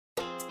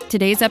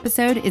Today's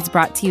episode is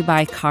brought to you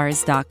by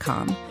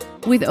Cars.com.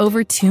 With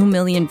over 2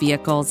 million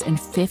vehicles and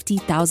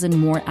 50,000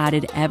 more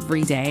added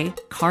every day,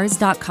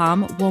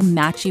 Cars.com will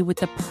match you with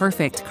the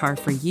perfect car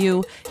for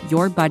you,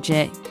 your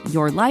budget,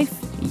 your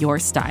life, your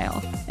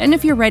style. And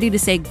if you're ready to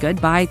say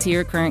goodbye to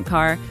your current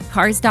car,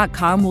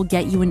 Cars.com will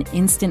get you an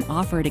instant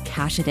offer to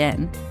cash it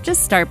in.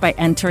 Just start by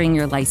entering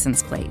your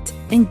license plate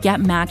and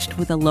get matched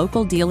with a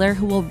local dealer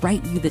who will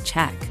write you the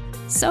check.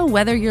 So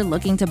whether you're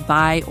looking to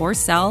buy or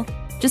sell,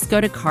 just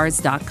go to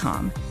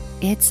Cars.com.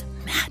 It's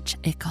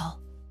magical.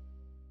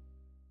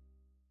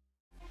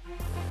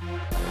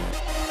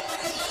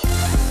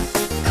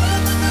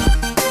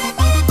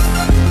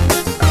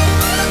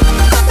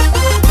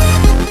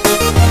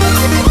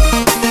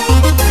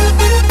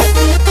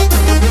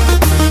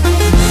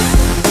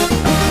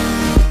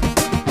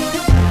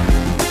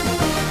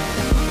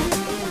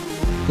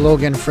 Hello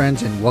again,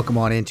 friends, and welcome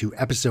on into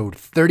episode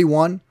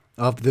 31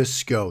 of the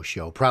Scho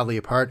Show, proudly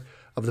a part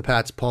of the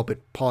Pat's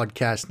Pulpit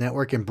Podcast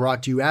Network and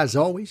brought to you, as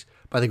always,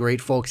 by the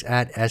great folks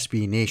at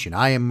SB Nation.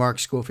 I am Mark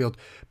Schofield,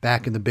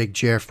 back in the big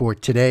chair for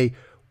today,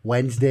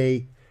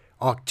 Wednesday,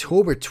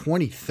 October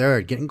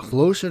 23rd, getting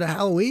closer to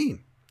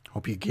Halloween.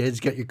 Hope you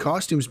kids get your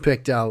costumes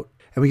picked out,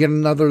 and we got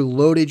another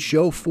loaded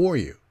show for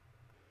you.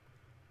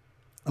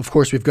 Of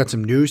course, we've got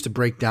some news to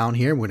break down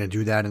here. We're going to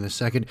do that in a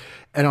second.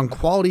 And on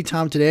Quality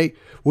Time today,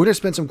 we're going to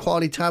spend some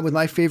quality time with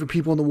my favorite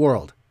people in the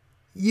world.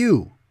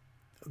 You,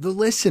 the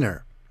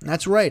listener.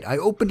 That's right. I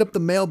opened up the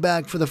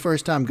mailbag for the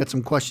first time, got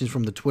some questions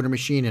from the Twitter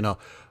machine and a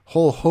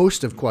whole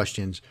host of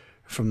questions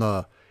from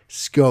the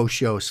Scho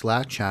Show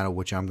Slack channel,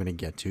 which I'm going to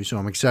get to. So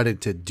I'm excited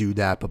to do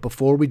that. But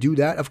before we do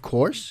that, of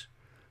course,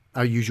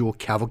 our usual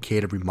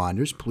cavalcade of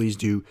reminders. Please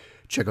do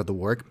check out the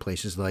work,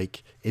 places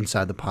like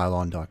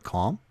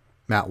InsideThePylon.com.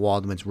 Matt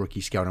Waldman's Rookie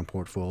Scouting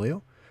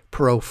Portfolio,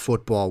 Pro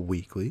Football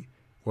Weekly,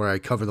 where I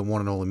cover the one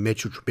and only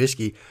Mitchell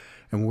Trubisky,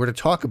 and we're going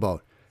to talk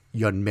about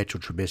young Mitchell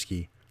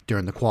Trubisky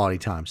during the Quality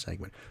Time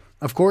segment.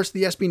 Of course,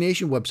 the SB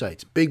Nation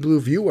websites, Big Blue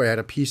View, where I had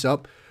a piece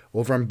up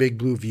over on Big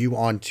Blue View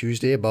on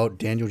Tuesday about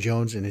Daniel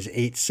Jones and his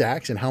 8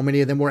 sacks and how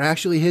many of them were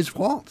actually his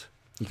fault.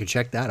 You can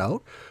check that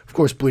out. Of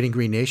course, Bleeding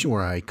Green Nation,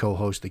 where I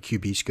co-host the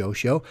QB Scho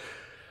Show.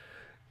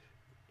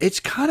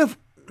 It's kind of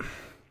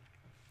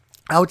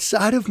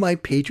outside of my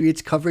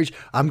Patriots coverage,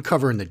 I'm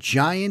covering the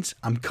Giants,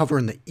 I'm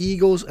covering the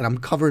Eagles, and I'm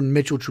covering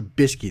Mitchell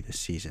Trubisky this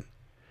season.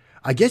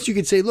 I guess you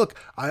could say, look,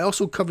 I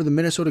also cover the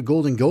Minnesota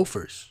Golden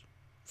Gophers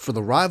for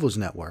the Rivals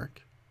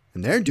Network,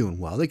 and they're doing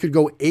well. They could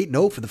go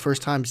 8-0 for the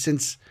first time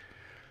since,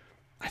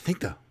 I think,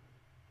 the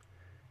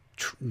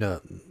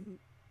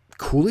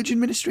Coolidge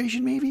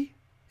administration, maybe?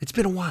 It's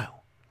been a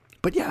while.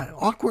 But yeah,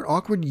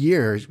 awkward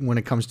years when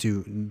it comes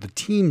to the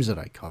teams that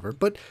I cover.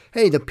 But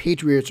hey, the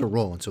Patriots are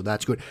rolling, so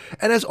that's good.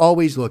 And as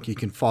always, look, you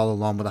can follow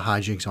along with the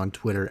hijinks on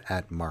Twitter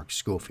at Mark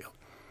Schofield.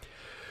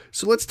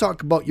 So let's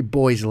talk about your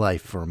boy's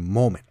life for a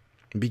moment.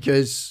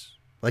 Because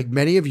like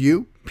many of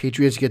you,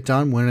 Patriots get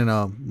done winning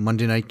a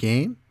Monday night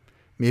game.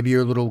 Maybe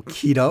you're a little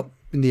keyed up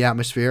in the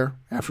atmosphere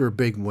after a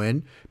big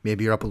win.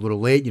 Maybe you're up a little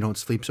late. You don't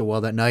sleep so well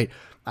that night.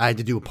 I had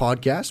to do a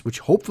podcast, which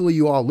hopefully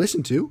you all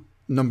listened to.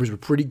 Numbers were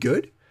pretty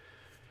good.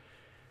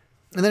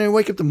 And then I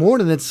wake up the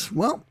morning and it's,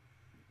 well,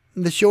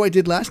 the show I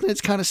did last night, it's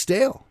kind of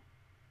stale.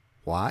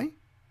 Why?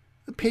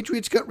 The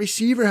Patriots got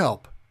receiver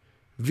help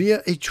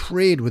via a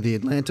trade with the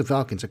Atlanta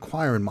Falcons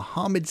acquiring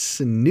Mohamed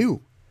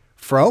Sanu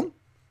from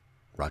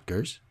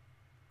Rutgers,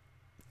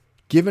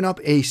 giving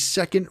up a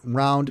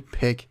second-round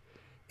pick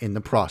in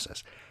the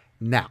process.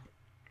 Now,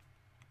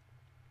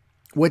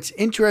 what's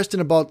interesting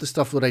about the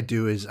stuff that I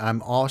do is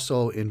I'm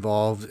also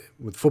involved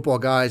with football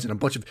guys and a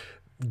bunch of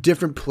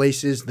different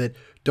places that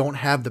don't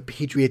have the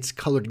Patriots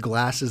colored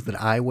glasses that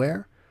I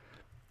wear.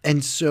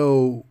 And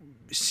so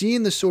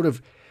seeing the sort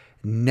of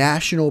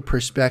national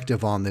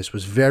perspective on this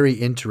was very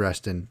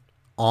interesting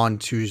on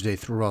Tuesday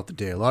throughout the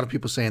day. A lot of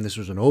people saying this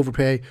was an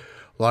overpay.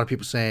 A lot of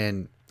people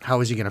saying,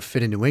 how is he going to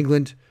fit in New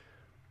England?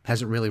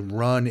 Hasn't really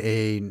run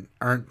a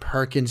Ernst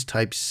Perkins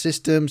type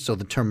system, so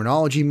the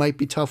terminology might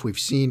be tough. We've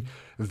seen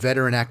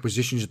veteran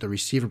acquisitions at the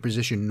receiver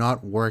position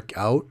not work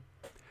out.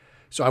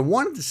 So I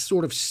wanted to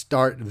sort of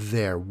start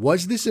there.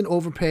 Was this an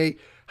overpay?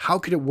 How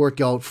could it work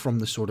out from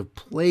the sort of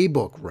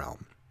playbook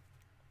realm?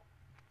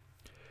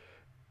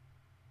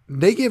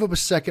 They gave up a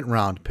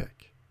second-round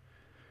pick,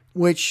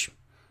 which,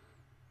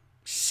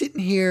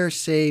 sitting here,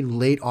 say,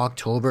 late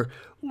October,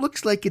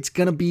 looks like it's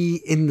going to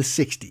be in the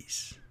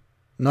 60s.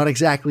 Not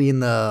exactly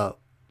in the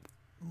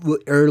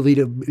early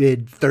to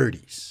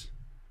mid-30s,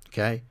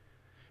 okay?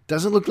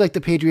 Doesn't look like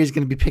the Patriots are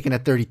going to be picking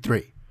at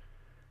 33.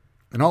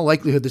 In all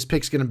likelihood, this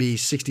pick's going to be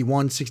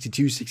 61,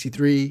 62,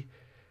 63,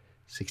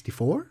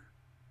 64.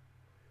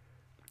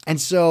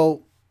 And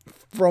so,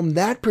 from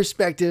that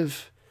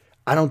perspective,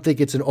 I don't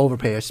think it's an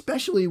overpay,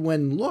 especially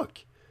when,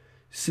 look,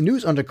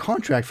 Sanu's under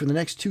contract for the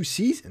next 2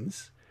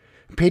 seasons.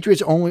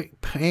 Patriots are only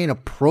paying a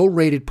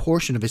prorated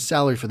portion of his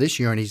salary for this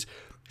year, and he's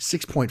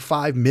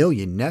 $6.5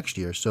 million next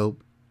year. So,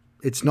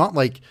 it's not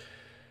like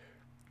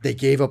they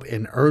gave up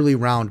an early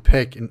round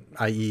pick,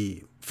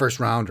 i.e. first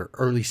round or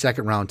early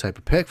second round type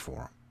of pick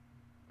for him.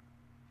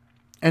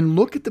 and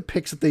look at the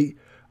picks that they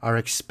are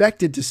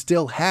expected to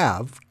still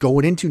have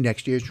going into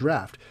next year's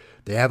draft.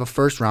 They have a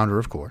first rounder,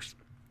 of course.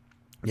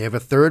 They have a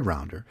third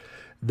rounder.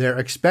 They're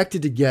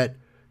expected to get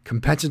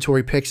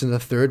compensatory picks in the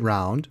third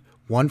round,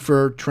 one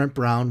for Trent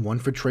Brown, one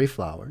for Trey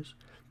Flowers.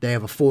 They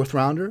have a fourth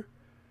rounder,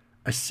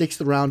 a sixth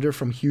rounder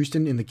from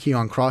Houston in the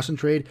Keon Crossan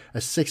trade,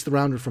 a sixth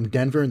rounder from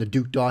Denver in the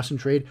Duke Dawson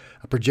trade,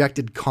 a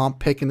projected comp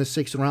pick in the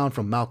sixth round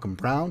from Malcolm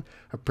Brown,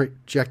 a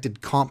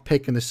projected comp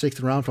pick in the sixth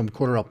round from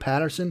Cordarrelle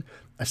Patterson,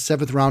 a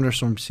seventh rounder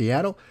from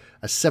Seattle,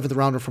 a seventh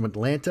rounder from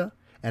Atlanta,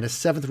 and a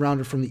seventh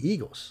rounder from the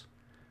Eagles.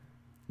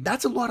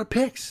 That's a lot of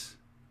picks.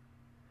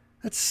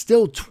 That's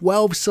still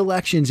 12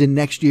 selections in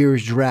next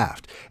year's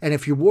draft. And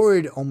if you're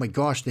worried, oh my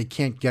gosh, they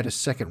can't get a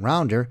second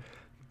rounder,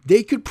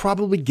 they could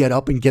probably get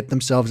up and get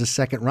themselves a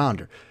second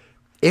rounder.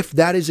 If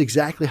that is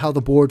exactly how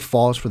the board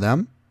falls for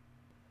them,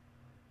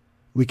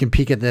 we can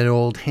peek at that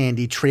old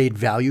handy trade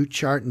value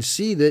chart and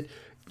see that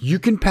you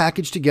can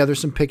package together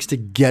some picks to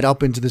get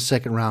up into the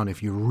second round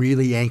if you're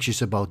really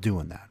anxious about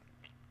doing that.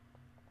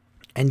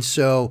 And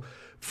so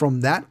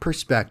from that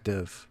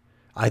perspective,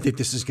 I think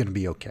this is going to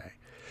be okay.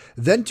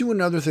 Then to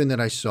another thing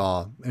that I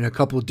saw in a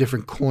couple of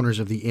different corners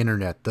of the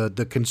internet,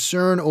 the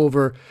concern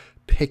over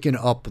picking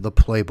up the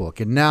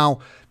playbook. And now,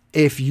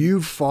 if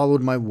you've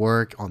followed my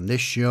work on this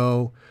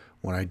show,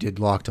 when I did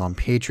Locked On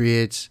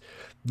Patriots,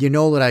 you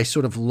know that I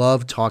sort of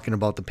love talking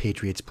about the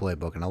Patriots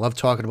playbook. And I love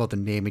talking about the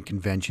naming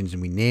conventions.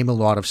 And we name a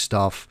lot of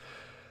stuff,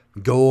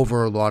 go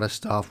over a lot of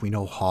stuff. We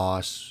know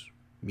Haas,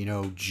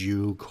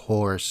 Juke,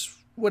 Horse,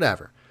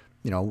 whatever.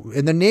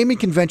 And the naming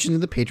conventions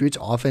of the Patriots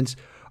offense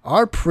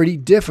are pretty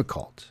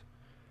difficult.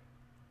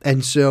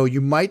 And so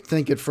you might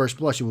think at first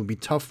blush it would be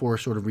tough for a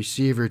sort of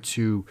receiver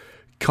to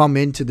come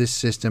into this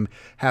system,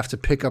 have to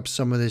pick up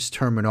some of this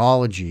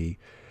terminology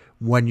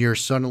when you're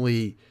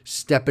suddenly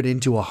stepping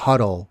into a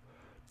huddle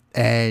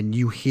and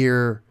you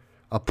hear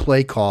a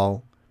play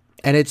call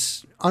and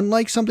it's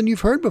unlike something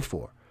you've heard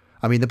before.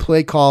 I mean, the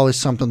play call is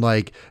something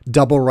like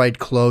double right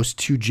close,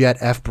 two jet,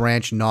 F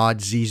branch,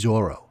 nod, Z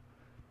Zorro.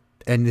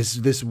 And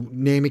this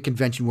naming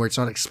convention where it's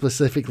not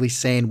specifically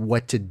saying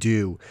what to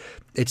do.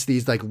 It's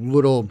these like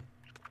little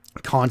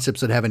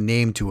concepts that have a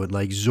name to it,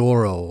 like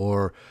Zorro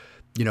or,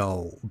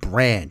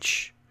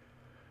 branch.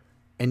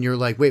 And you're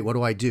like, wait, what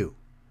do I do?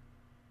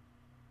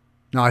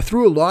 Now, I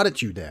threw a lot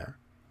at you there,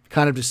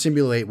 kind of to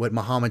simulate what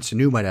Mohamed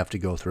Sanu might have to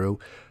go through.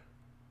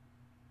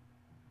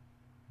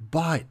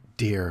 But,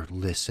 dear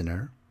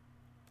listener,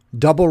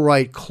 double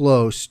right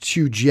close,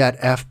 two jet,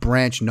 F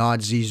branch,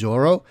 nod, Z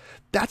Zorro,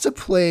 that's a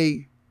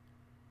play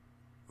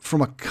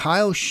from a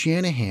Kyle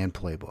Shanahan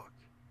playbook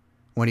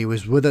when he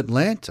was with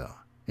Atlanta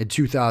in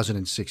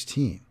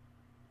 2016.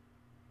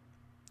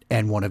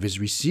 And one of his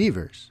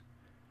receivers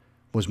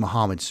was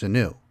Mohamed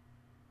Sanu.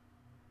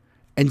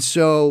 And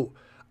so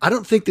I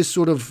don't think this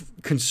sort of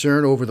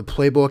concern over the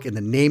playbook and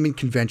the naming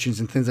conventions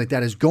and things like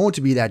that is going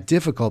to be that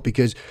difficult,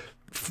 because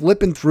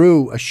flipping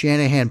through a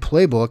Shanahan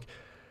playbook,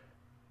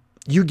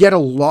 you get a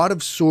lot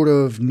of sort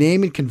of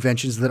naming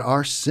conventions that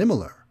are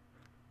similar.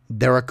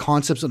 There are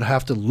concepts that I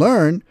have to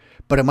learn,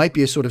 but it might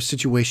be a sort of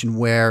situation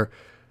where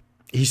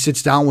he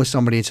sits down with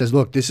somebody and says,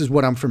 look, this is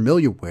what I'm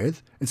familiar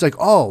with. It's like,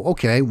 oh,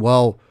 okay,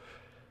 well,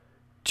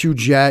 two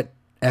jet,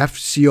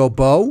 FCO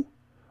bow.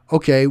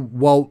 Okay,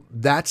 well,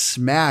 that's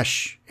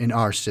smash in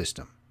our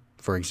system,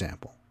 for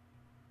example.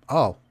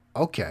 Oh,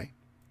 okay.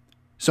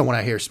 So when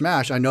I hear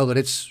smash, I know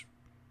that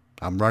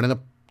I'm running a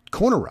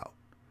corner route,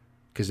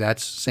 because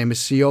that's same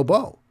as CO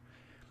bow.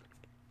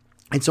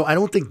 And so I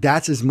don't think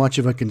that's as much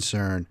of a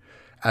concern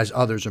as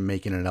others are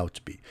making it out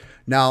to be.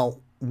 Now,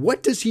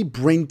 what does he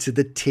bring to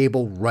the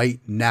table right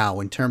now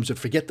in terms of,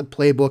 forget the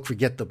playbook,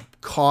 forget the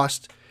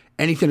cost,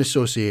 anything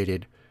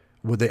associated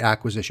with the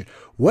acquisition?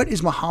 What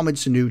is Mohamed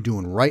Sanu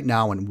doing right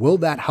now, and will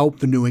that help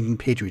the New England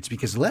Patriots?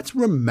 Because let's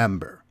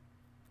remember,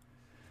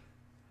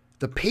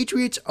 the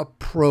Patriots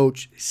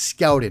approach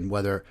scouting,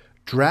 whether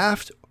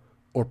draft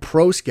or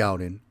pro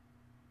scouting,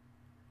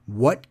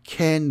 what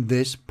can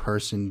this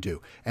person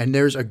do? And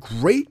there's a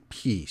great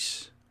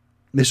piece.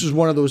 This is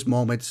one of those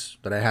moments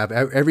that I have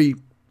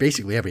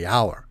basically every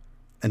hour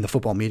in the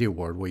Football Media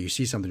Award, where you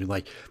see something you're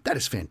like, that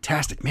is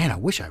fantastic. Man, I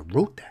wish I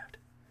wrote that.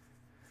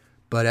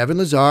 But Evan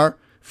Lazar,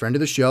 friend of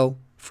the show,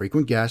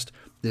 frequent guest,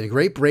 did a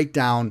great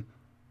breakdown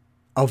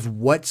of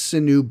what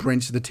Sanu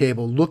brings to the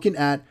table, looking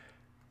at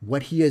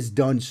what he has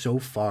done so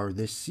far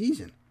this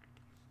season.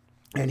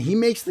 And he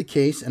makes the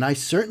case, and I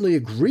certainly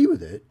agree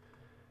with it,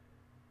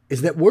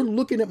 is that we're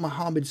looking at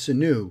Mohamed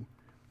Sanu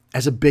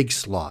as a big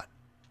slot,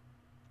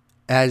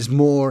 as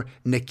more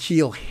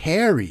N'Keal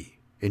Harry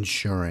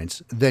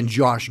insurance than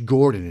Josh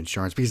Gordon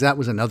insurance, because that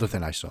was another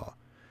thing I saw.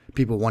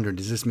 People wondering,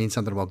 does this mean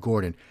something about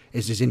Gordon?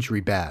 Is his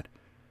injury bad?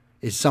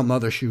 Is some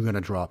other shoe going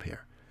to drop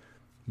here?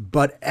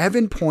 But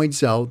Evan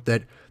points out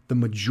that the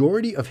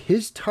majority of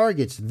his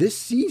targets this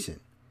season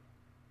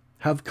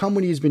have come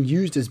when he's been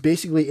used as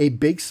basically a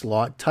big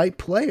slot type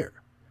player.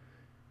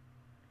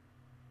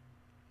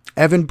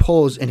 Evan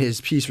pulls in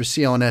his piece for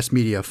CLNS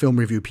Media, a film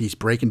review piece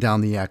breaking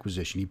down the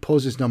acquisition. He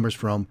pulls his numbers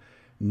from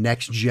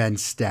next-gen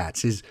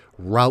stats, his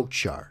route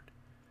chart.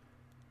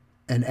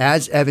 And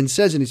as Evan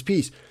says in his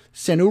piece,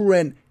 Sanu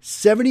ran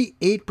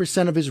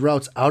 78% of his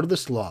routes out of the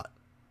slot.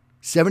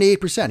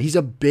 78%. He's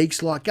a big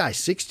slot guy,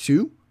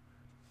 6'2",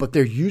 but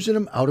they're using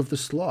him out of the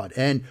slot.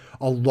 And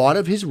a lot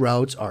of his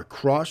routes are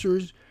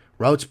crossers,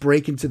 routes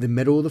break into the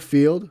middle of the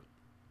field.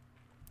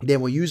 They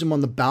will use him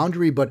on the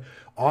boundary, but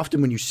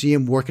often when you see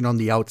him working on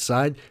the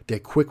outside, they're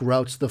quick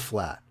routes to the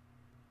flat.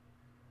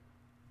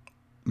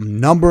 A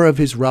number of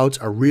his routes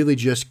are really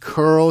just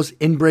curls,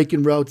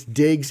 in-breaking routes,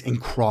 digs,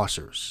 and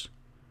crossers.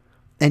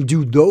 And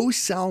do those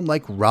sound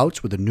like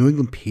routes where the New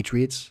England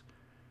Patriots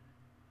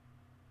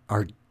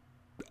are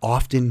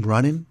often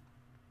running?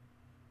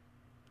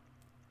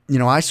 You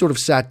know, I sort of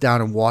sat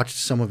down and watched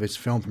some of his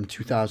film from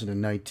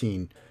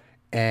 2019,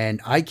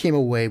 and I came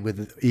away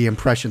with the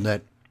impression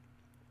that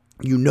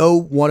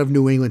one of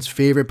New England's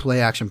favorite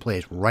play-action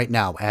plays right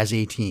now as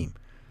a team.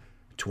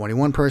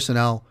 21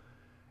 personnel,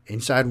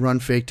 inside run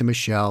fake to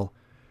Michelle,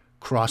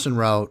 cross and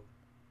route,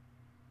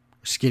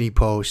 skinny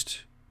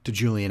post to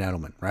Julian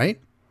Edelman, right?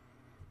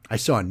 I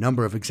saw a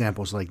number of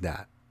examples like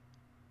that.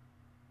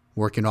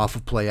 Working off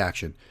of play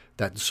action.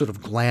 That sort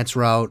of glance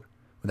route,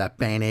 or that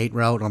band 8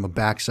 route on the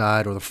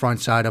backside or the front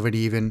side of it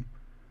even.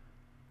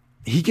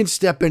 He can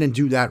step in and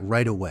do that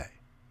right away.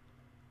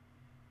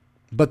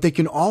 But they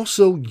can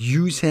also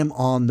use him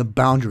on the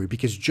boundary,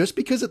 because just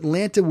because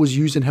Atlanta was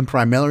using him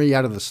primarily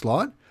out of the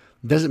slot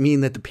doesn't mean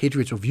that the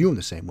Patriots will view him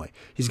the same way.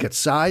 He's got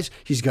size,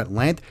 he's got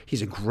length,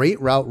 he's a great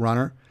route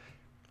runner.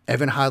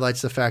 Evan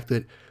highlights the fact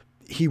that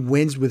he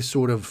wins with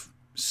sort of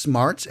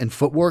smarts and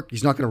footwork.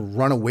 He's not going to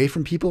run away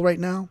from people right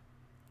now,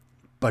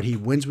 but he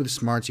wins with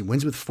smarts, he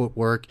wins with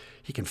footwork.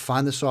 He can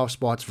find the soft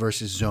spots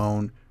versus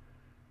zone.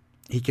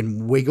 He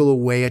can wiggle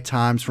away at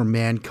times from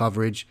man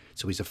coverage,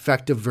 so he's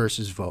effective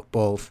versus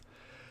both.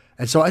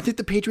 And so I think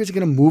the Patriots are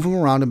going to move him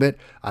around a bit.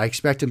 I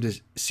expect him to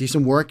see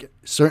some work,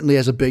 certainly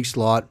as a big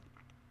slot.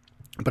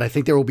 But I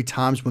think there will be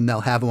times when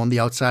they'll have him on the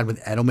outside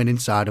with Edelman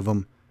inside of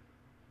him.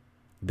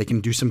 They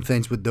can do some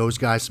things with those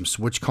guys, some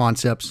switch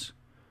concepts.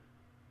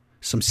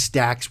 Some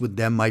stacks with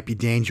them might be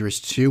dangerous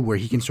too, where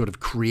he can sort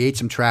of create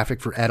some traffic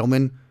for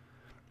Edelman.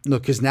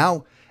 Look, because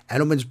now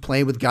Edelman's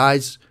playing with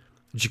guys.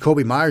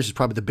 Jacoby Myers is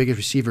probably the biggest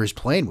receiver he's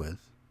playing with.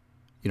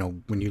 You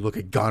know, when you look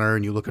at Gunner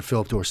and you look at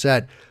Philip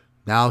Dorsett,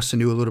 now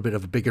Sanu, a little bit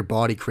of a bigger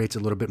body, creates a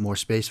little bit more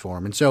space for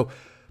him. And so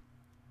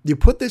you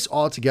put this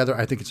all together,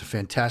 I think it's a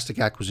fantastic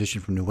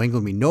acquisition from New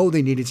England. We know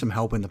they needed some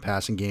help in the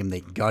passing game.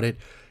 They got it.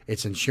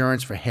 It's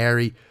insurance for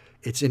Harry.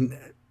 It's in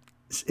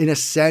a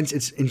sense,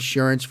 it's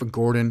insurance for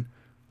Gordon.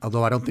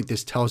 Although I don't think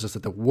this tells us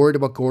that they're worried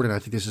about Gordon. I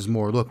think this is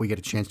more, look, we get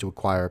a chance to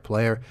acquire a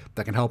player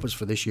that can help us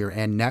for this year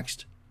and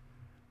next.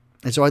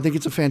 And so I think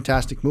it's a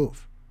fantastic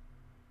move.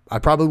 I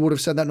probably would have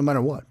said that no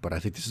matter what, but I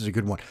think this is a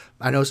good one.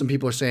 I know some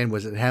people are saying,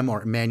 was it him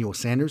or Emmanuel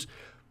Sanders?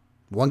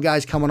 One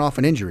guy's coming off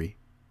an injury.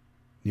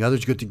 The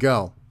other's good to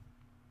go.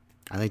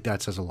 I think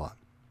that says a lot.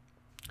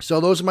 So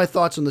those are my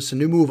thoughts on the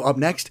Sanu move. Up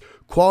next,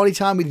 quality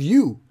time with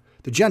you,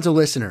 the gentle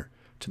listener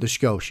to the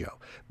Scho Show.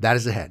 That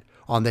is ahead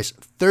on this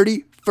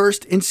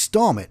 31st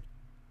installment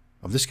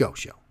of the Scho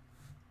Show.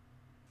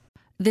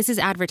 This is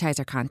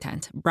advertiser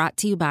content brought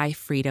to you by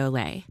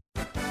Frito-Lay.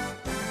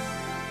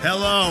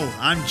 Hello,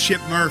 I'm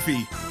Chip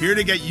Murphy, here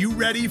to get you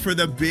ready for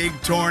the big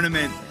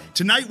tournament.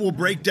 Tonight we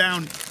break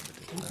down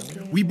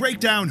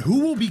who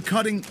will be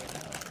cutting.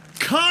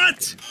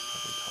 Cut!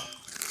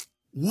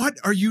 What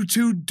are you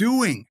two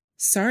doing?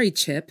 Sorry,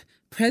 Chip.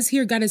 Prez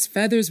here got his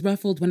feathers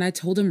ruffled when I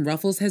told him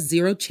Ruffles has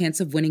zero chance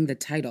of winning the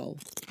title.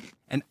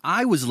 And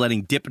I was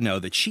letting Dip know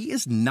that she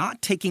is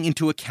not taking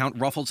into account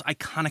Ruffles'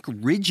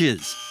 iconic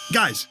ridges.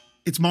 Guys,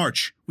 it's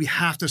March. We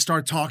have to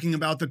start talking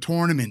about the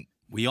tournament.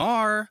 We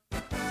are.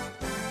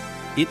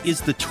 It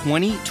is the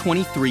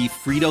 2023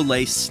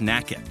 Frito-Lay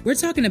Snack It. We're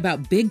talking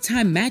about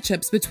big-time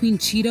matchups between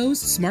Cheetos,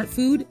 Smart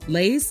Food,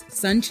 Lay's,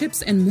 Sun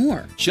Chips, and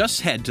more. Just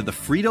head to the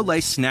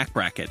Frito-Lay Snack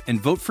Bracket and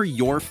vote for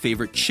your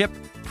favorite chip,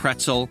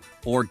 pretzel,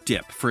 or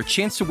dip for a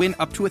chance to win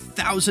up to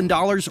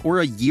 $1,000 or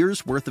a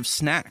year's worth of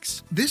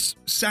snacks. This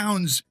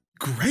sounds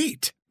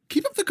great.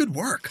 Keep up the good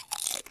work.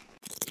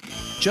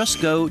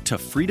 Just go to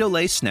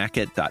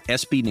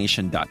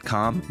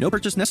fritolaysnackit.sbnation.com. No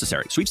purchase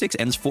necessary. Sweepstakes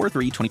ends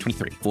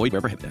 4/3/2023. Void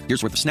where prohibited.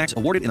 Year's worth of snacks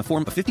awarded in the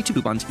form of 52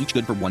 coupons, each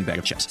good for one bag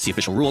of chips. See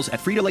official rules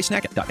at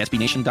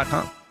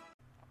fritolaysnackit.sbnation.com.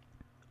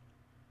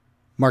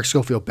 Mark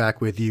Schofield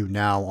back with you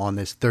now on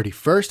this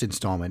 31st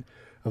installment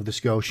of the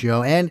Scho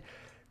Show. And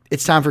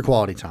it's time for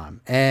quality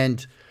time.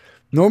 And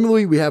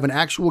normally we have an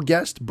actual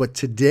guest, but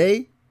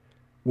today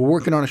we're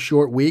working on a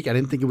short week. I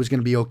didn't think it was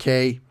going to be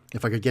okay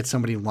if I could get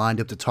somebody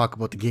lined up to talk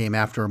about the game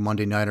after a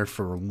Monday nighter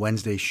for a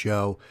Wednesday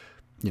show.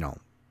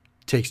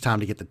 Takes time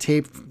to get the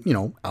tape,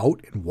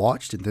 out and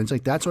watched and things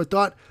like that. So I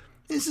thought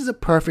this is a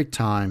perfect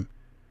time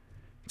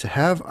to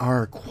have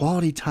our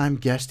quality time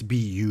guest be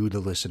you, the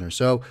listener.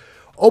 So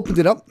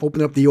opened up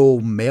the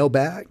old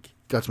mailbag.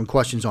 Got some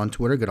questions on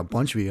Twitter. Got a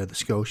bunch via the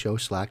Scho Show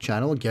Slack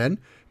channel. Again,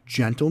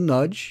 gentle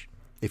nudge.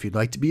 If you'd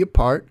like to be a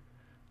part,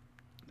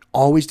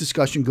 always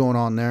discussion going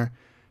on there.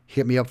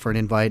 Hit me up for an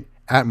invite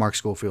at Mark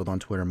Schofield on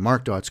Twitter,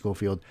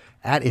 mark.schofield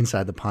at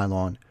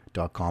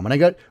InsideThePylon.com. And I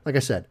got, like I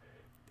said,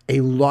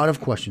 a lot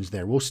of questions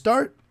there. We'll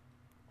start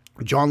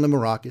with John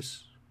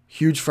Limarakis,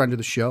 huge friend of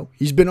the show.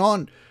 He's been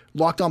on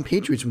Locked On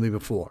Patriots with me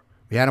before.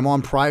 We had him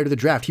on prior to the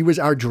draft. He was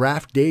our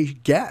draft day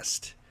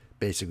guest,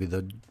 basically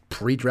the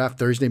pre-draft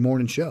Thursday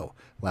morning show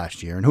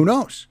last year. And who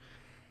knows?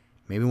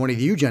 Maybe one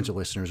of you gentle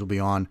listeners will be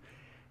on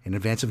in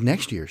advance of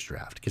next year's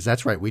draft, because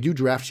that's right, we do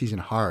draft season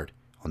hard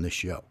on this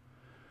show.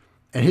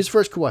 And his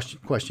first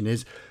question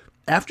is,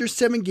 after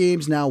 7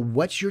 games now,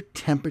 what's your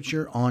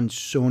temperature on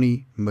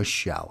Sony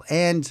Michel?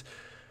 And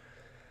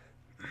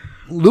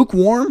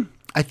lukewarm,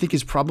 I think,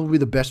 is probably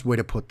the best way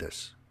to put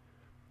this.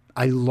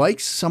 I like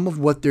some of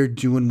what they're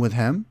doing with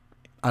him.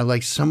 I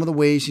like some of the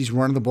ways he's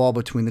running the ball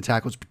between the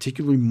tackles,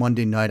 particularly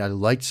Monday night. I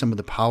liked some of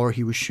the power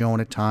he was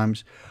showing at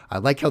times. I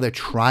like how they're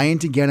trying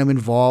to get him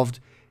involved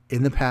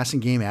in the passing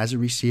game as a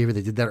receiver.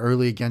 They did that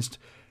early against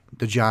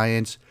the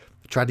Giants.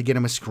 Tried to get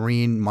him a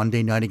screen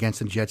Monday night against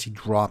the Jets. He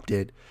dropped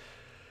it.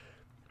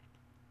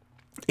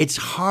 It's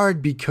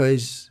hard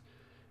because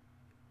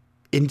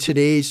in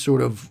today's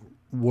sort of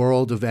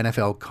world of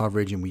NFL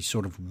coverage, and we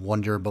sort of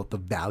wonder about the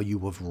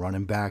value of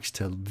running backs,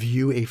 to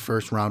view a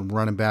first-round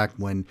running back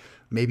when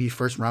maybe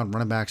first-round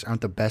running backs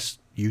aren't the best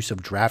use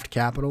of draft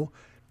capital.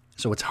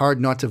 So it's hard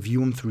not to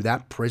view them through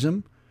that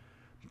prism.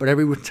 But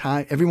every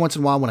once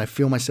in a while, when I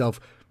feel myself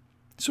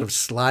sort of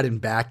sliding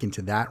back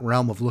into that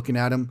realm of looking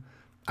at him,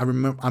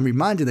 I'm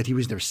reminded that he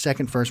was their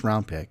second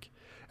first-round pick,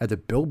 at the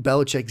Bill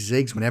Belichick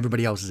zigs when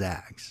everybody else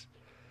zags.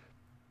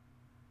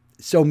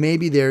 So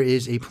maybe there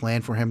is a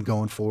plan for him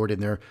going forward,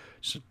 and they're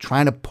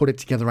trying to put it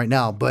together right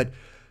now. But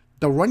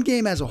the run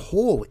game as a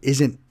whole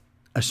isn't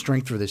a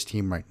strength for this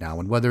team right now.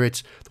 And whether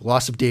it's the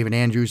loss of David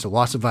Andrews, the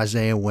loss of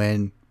Isaiah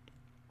Wynn,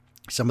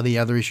 some of the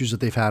other issues that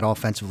they've had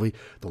offensively,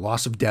 the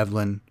loss of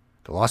Devlin,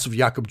 the loss of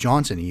Jakob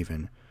Johnson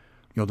even,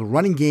 the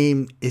running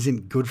game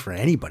isn't good for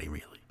anybody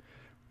really.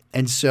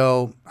 And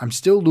so I'm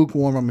still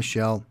lukewarm on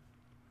Michel.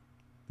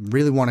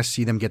 Really want to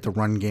see them get the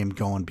run game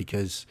going,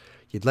 because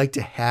you'd like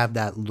to have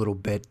that little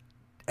bit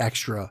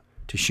extra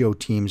to show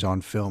teams on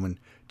film and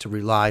to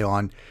rely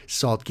on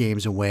salt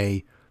games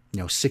away,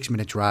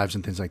 6-minute drives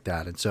and things like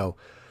that. And so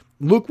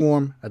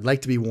lukewarm, I'd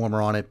like to be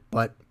warmer on it,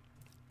 but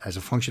as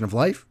a function of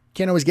life,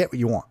 can't always get what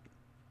you want.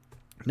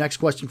 Next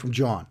question from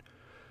John.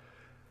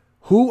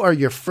 Who are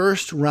your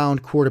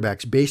first-round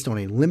quarterbacks based on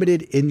a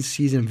limited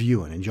in-season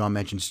viewing? And John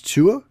mentions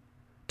Tua,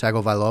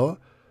 Tagovailoa,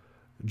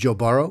 Joe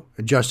Burrow,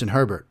 and Justin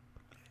Herbert.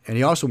 And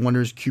he also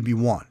wonders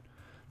QB1.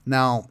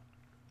 Now,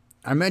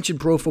 I mentioned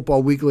Pro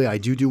Football Weekly. I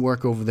do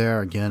work over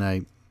there. Again,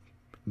 I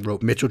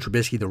wrote Mitchell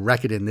Trubisky, the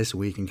record in this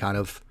week, and kind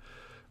of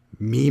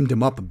memed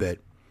him up a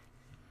bit.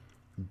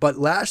 But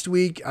last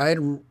week, I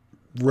had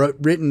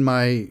written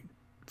my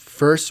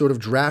first sort of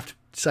draft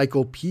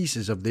cycle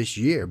pieces of this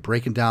year,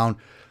 breaking down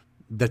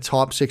the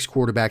top 6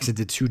 quarterbacks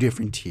into 2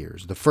 different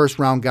tiers. The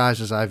first-round guys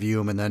as I view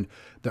them, and then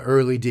the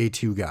early day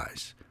 2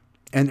 guys.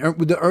 And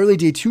with the early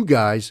day 2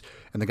 guys,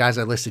 and the guys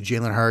I listed,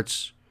 Jalen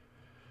Hurts,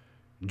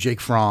 Jake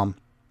Fromm,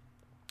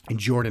 and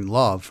Jordan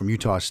Love from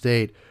Utah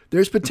State,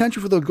 there's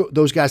potential for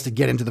those guys to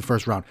get into the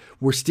first round.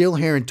 We're still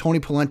hearing Tony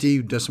Pawlenty,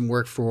 who does some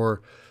work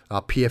for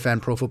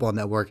PFN, Pro Football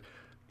Network.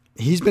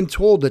 He's been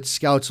told that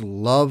scouts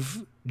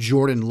love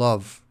Jordan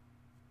Love,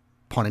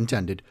 pun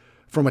intended,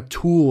 from a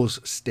tools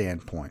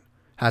standpoint.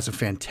 Has a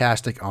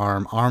fantastic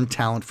arm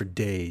talent for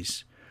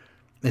days.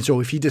 And so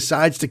if he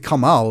decides to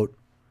come out,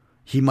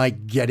 he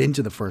might get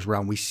into the first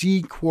round. We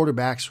see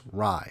quarterbacks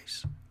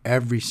rise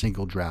every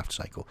single draft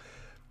cycle.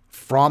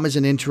 Fromm is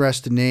an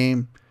interesting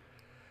name.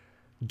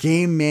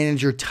 Game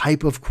manager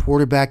type of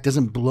quarterback,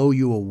 doesn't blow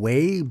you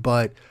away,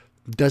 but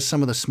does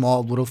some of the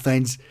small little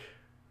things.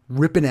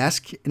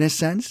 Rippon-esque in a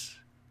sense.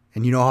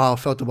 And you know how I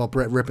felt about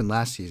Brett Rippon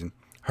last season.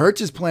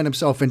 Hurts is playing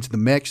himself into the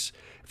mix.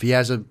 If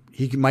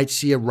he might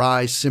see a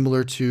rise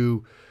similar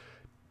to,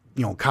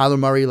 Kyler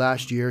Murray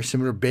last year,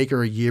 similar to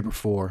Baker a year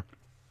before.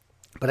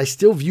 But I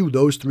still view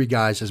those 3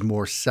 guys as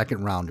more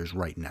second rounders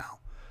right now.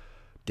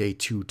 Day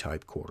 2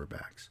 type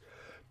quarterbacks.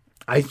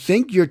 I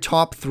think your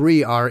top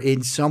 3 are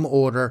in some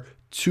order: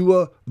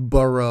 Tua,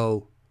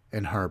 Burrow,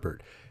 and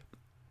Herbert.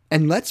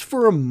 And let's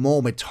for a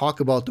moment talk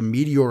about the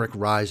meteoric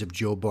rise of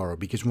Joe Burrow,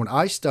 because when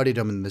I studied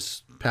him in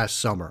this past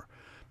summer,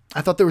 I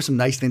thought there were some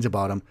nice things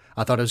about him.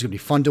 I thought it was going to be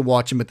fun to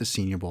watch him at the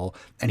Senior Bowl.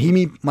 And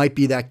he might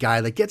be that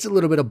guy that gets a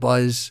little bit of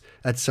buzz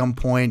at some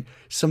point.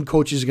 Some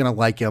coaches are going to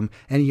like him,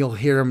 and you'll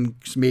hear him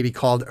maybe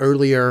called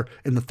earlier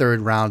in the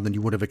 3rd round than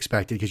you would have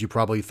expected, because you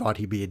probably thought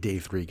he'd be a day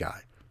 3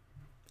 guy.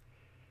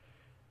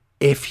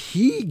 If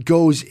he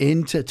goes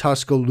into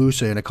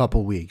Tuscaloosa in a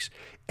couple weeks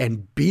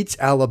and beats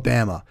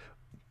Alabama,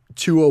 if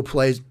Tua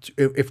plays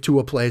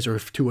or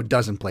if Tua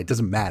doesn't play, it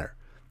doesn't matter.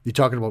 You're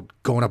talking about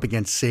going up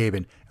against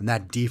Saban and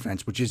that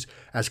defense, which is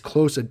as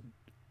close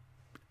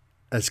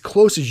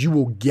as you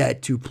will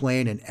get to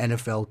playing an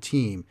NFL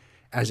team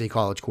as a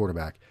college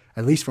quarterback,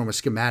 at least from a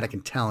schematic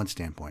and talent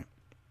standpoint.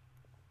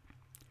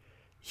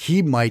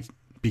 He might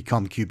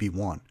become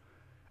QB1,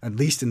 at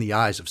least in the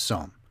eyes of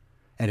some,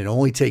 and it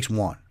only takes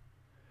one.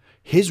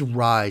 his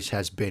rise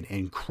has been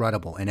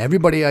incredible. And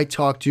everybody I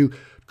talked to,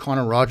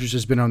 Connor Rogers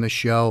has been on the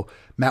show.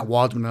 Matt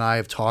Waldman and I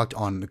have talked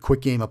on the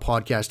Quick Game, a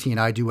podcast he and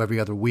I do every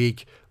other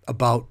week,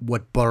 about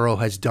what Burrow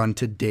has done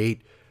to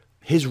date.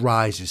 His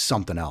rise is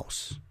something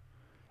else.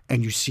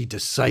 And you see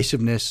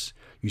decisiveness.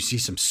 You see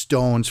some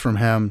stones from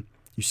him.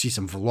 You see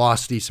some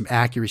velocity, some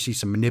accuracy,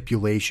 some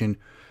manipulation.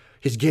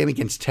 His game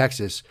against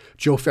Texas,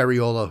 Joe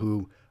Ferriola,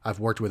 who I've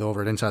worked with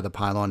over at Inside the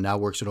Pylon, now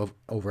works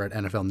over at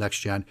NFL Next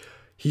Gen.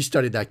 He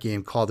studied that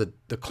game, called it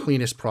the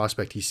cleanest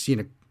prospect he's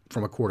seen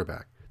from a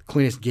quarterback. The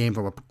cleanest game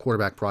from a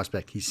quarterback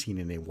prospect he's seen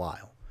in a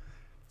while.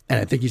 And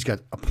I think he's got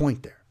a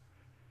point there.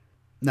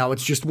 Now,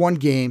 it's just one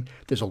game.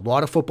 There's a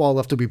lot of football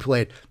left to be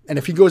played. And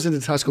if he goes into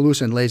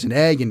Tuscaloosa and lays an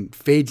egg and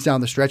fades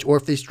down the stretch, or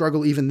if they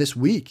struggle even this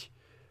week,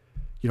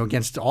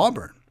 against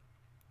Auburn,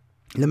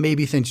 then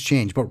maybe things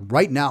change. But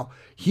right now,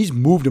 he's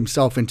moved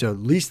himself into at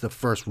least the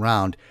first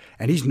round,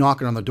 and he's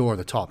knocking on the door of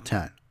the top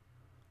 10.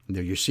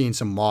 You're seeing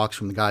some mocks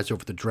from the guys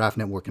over at the Draft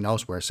Network and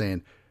elsewhere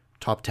saying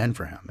top 10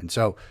 for him. And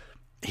so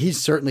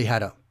he's certainly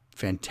had a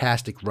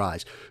fantastic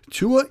rise.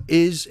 Tua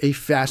is a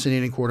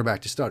fascinating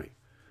quarterback to study.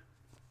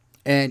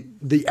 And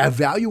the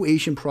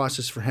evaluation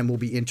process for him will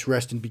be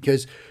interesting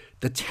because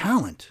the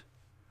talent,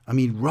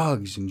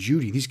 Ruggs and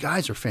Judy, these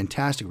guys are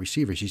fantastic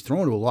receivers. He's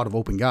thrown to a lot of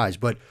open guys,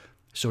 but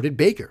so did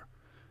Baker.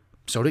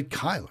 So did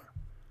Kyler.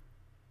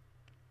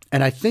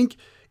 And I think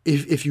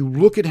if you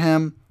look at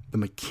him, the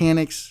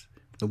mechanics,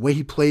 the way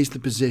he plays the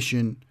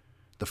position,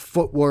 the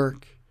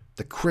footwork,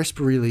 the crisp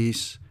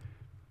release,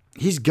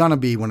 he's going to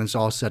be, when it's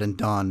all said and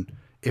done,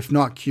 if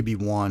not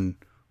QB1,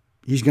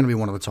 he's going to be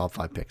one of the top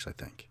 5 picks, I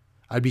think.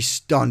 I'd be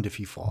stunned if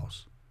he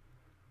falls.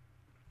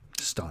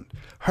 Stunned.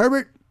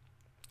 Herbert,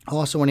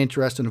 also an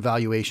interesting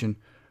evaluation.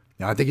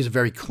 I think he's a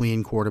very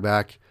clean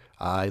quarterback.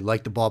 I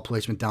like the ball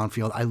placement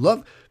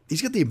downfield.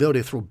 He's got the ability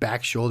to throw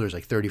back shoulders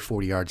like 30,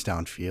 40 yards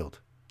downfield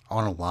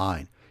on a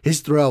line.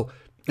 His throw,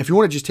 if you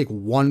want to just take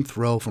one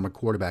throw from a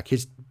quarterback,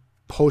 his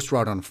post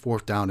route on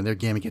 4th down in their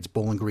game against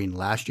Bowling Green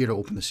last year to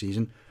open the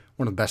season,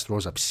 one of the best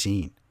throws I've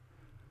seen.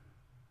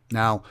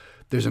 Now,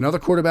 there's another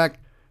quarterback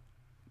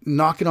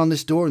knocking on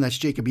this door, and that's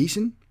Jacob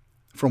Eason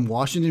from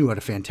Washington, who had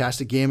a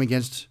fantastic game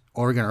against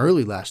Oregon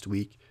early last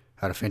week,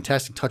 had a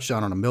fantastic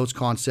touchdown on a Mills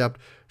concept.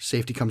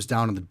 Safety comes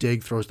down on the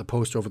dig, throws the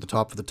post over the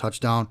top for the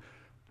touchdown.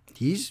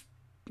 He's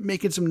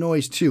making some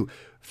noise too.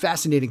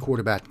 Fascinating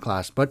quarterback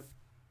class, but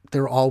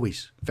they're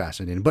always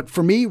fascinating. But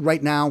for me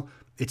right now,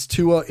 it's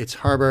Tua, it's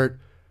Herbert,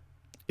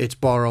 it's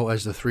Burrow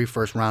as the 3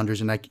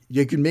 first-rounders, and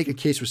you can make a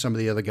case for some of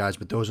the other guys,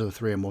 but those are the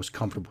 3 I'm most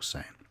comfortable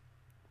saying.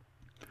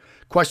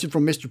 Question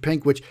from Mr.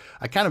 Pink, which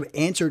I kind of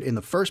answered in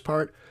the first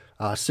part.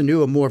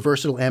 Sanu, a more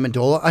versatile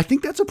Amendola. I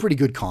think that's a pretty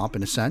good comp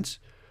in a sense.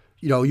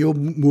 You'll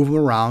move him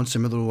around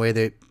similar to the way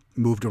they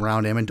moved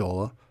around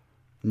Amendola.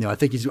 I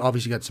think he's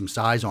obviously got some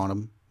size on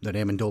him that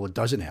Amendola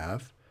doesn't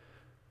have.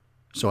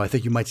 So I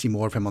think you might see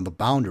more of him on the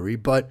boundary,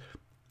 but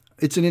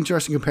it's an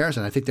interesting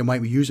comparison. I think they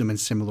might use him in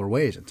similar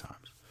ways at times.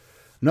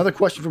 Another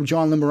question from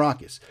John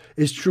Limerakis.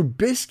 Is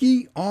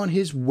Trubisky on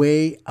his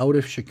way out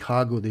of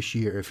Chicago this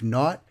year? If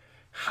not,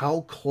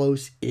 how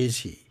close is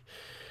he?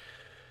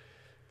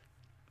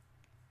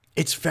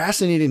 It's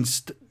fascinating,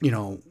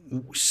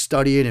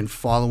 studying and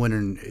following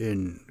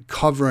and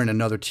covering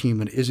another team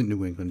that isn't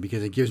New England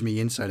because it gives me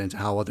insight into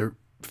how other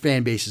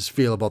fan bases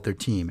feel about their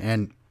team.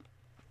 And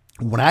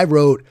when I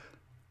wrote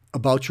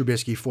about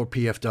Trubisky for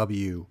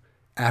PFW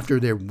after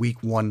their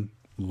Week 1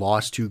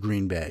 loss to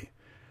Green Bay,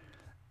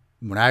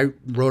 when I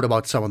wrote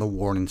about some of the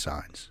warning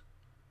signs,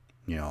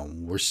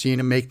 we're seeing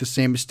him make the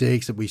same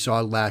mistakes that we saw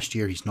last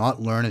year. He's not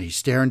learning. He's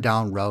staring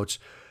down routes.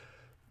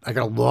 I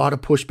got a lot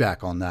of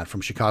pushback on that from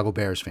Chicago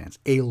Bears fans.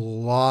 A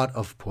lot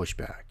of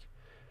pushback.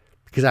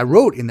 Because I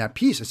wrote in that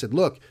piece, I said,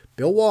 look,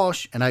 Bill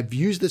Walsh, and I've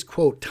used this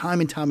quote time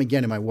and time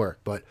again in my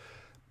work, but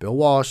Bill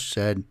Walsh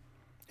said,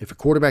 if a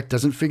quarterback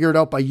doesn't figure it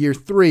out by year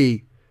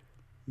 3,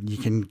 you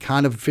can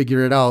kind of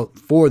figure it out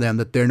for them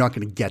that they're not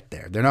going to get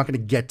there. They're not going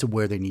to get to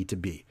where they need to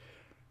be.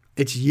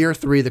 It's year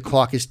 3. The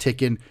clock is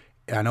ticking.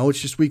 I know it's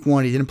just Week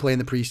 1. He didn't play in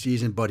the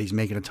preseason, but he's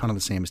making a ton of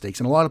the same mistakes.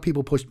 And a lot of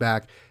people pushed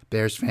back,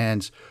 Bears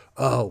fans,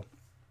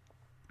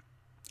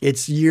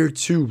 it's year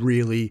 2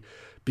 really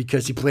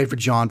because he played for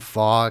John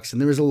Fox, and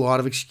there was a lot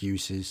of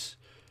excuses.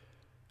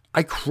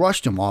 I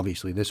crushed him,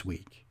 obviously, this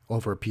week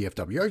over at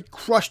PFW. I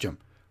crushed him.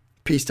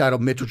 Piece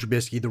titled Mitchell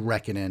Trubisky, The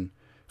Reckoning.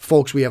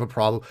 Folks, we have a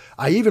problem.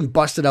 I even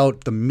busted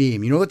out the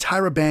meme. The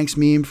Tyra Banks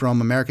meme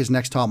from America's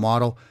Next Top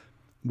Model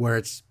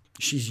where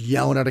she's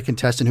yelling at a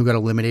contestant who got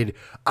eliminated.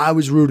 I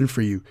was rooting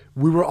for you.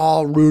 We were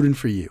all rooting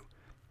for you.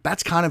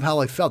 That's kind of how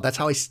I felt. That's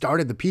how I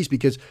started the piece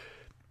because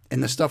in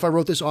the stuff I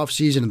wrote this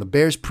offseason, in the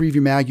Bears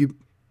Preview Mag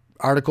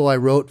article I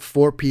wrote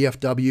for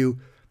PFW,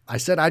 I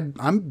said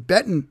I'm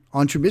betting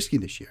on Trubisky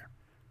this year.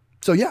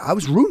 So yeah, I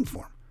was rooting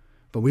for him.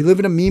 But we live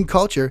in a meme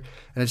culture,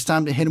 and it's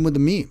time to hit him with the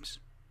memes.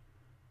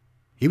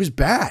 He was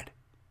bad.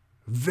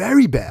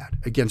 Very bad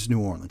against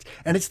New Orleans.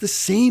 And it's the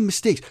same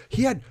mistakes.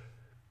 He had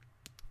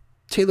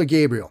Taylor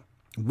Gabriel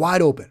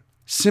wide open,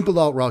 simple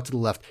out route to the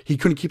left. He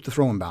couldn't keep the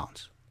throw in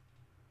bounds.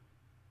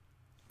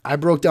 I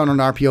broke down an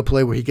RPO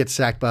play where he gets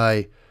sacked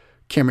by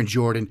Cameron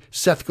Jordan.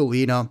 Seth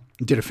Galina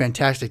did a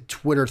fantastic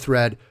Twitter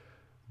thread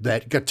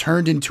that got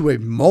turned into a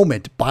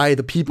moment by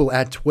the people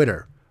at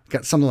Twitter.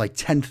 Got something like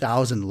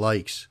 10,000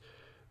 likes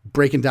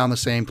breaking down the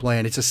same play.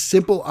 And it's a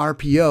simple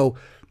RPO,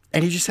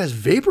 and he just has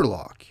vapor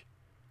lock.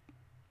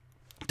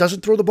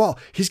 Doesn't throw the ball.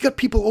 He's got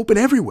people open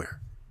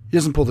everywhere. He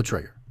doesn't pull the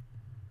trigger.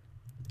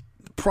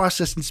 The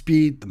processing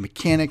speed, the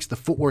mechanics, the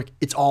footwork,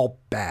 it's all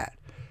bad.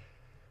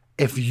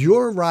 If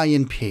you're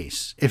Ryan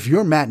Pace, if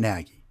you're Matt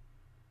Nagy,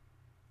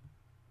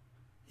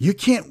 you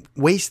can't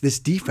waste this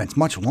defense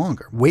much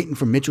longer waiting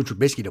for Mitchell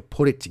Trubisky to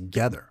put it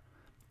together.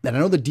 And I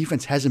know the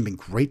defense hasn't been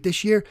great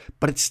this year,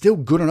 but it's still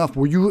good enough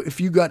where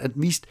if you got at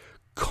least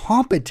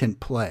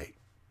competent play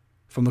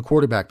from the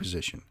quarterback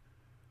position,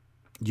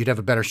 you'd have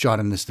a better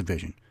shot in this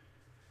division.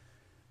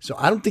 So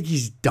I don't think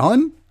he's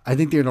done. I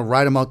think they're going to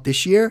ride him out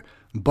this year.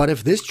 But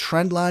if this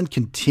trend line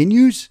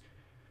continues,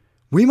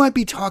 we might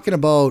be talking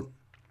about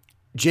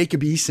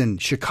Jacob Eason,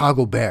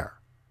 Chicago Bear,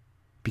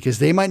 because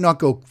they might not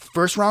go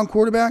first round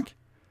quarterback,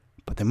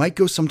 but they might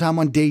go sometime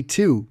on day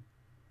 2.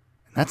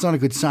 And that's not a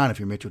good sign if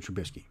you're Mitchell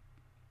Trubisky.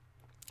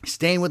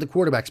 Staying with the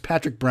quarterbacks,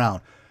 Patrick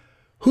Brown.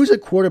 Who's a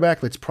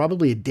quarterback that's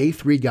probably a day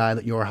 3 guy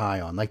that you're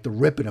high on, like the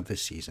Rippin of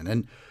this season?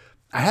 And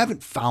I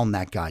haven't found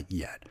that guy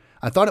yet.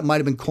 I thought it might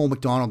have been Cole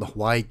McDonald, the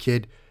Hawaii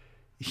kid.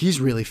 He's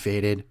really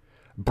faded.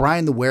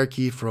 Brian the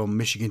Werke from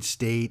Michigan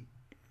State.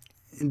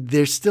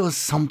 There's still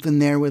something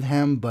there with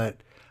him,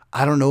 but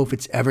I don't know if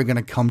it's ever going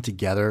to come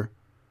together.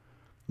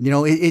 You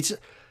know,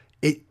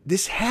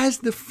 this has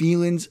the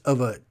feelings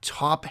of a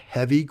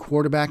top-heavy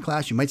quarterback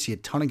class. You might see a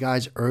ton of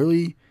guys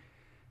early,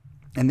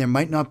 and there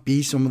might not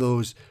be some of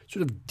those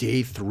sort of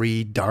day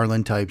 3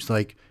 darling types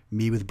like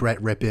me with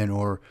Brett Rippin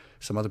or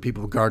some other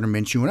people with Gardner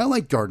Minshew. And I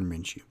like Gardner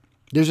Minshew.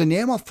 There's a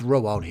name I'll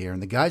throw out here,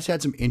 and the guy's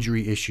had some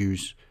injury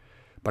issues,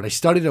 but I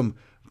studied him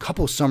a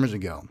couple of summers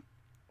ago,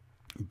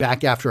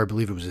 back after I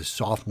believe it was his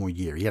sophomore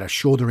year. He had a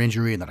shoulder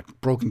injury and then a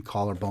broken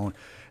collarbone, and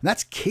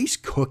that's Case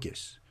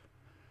Cookus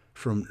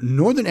from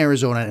Northern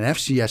Arizona, an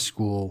FCS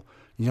school.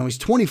 You know, he's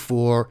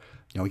 24.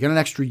 You know, he got an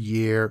extra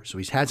year, so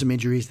he's had some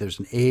injuries. There's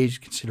an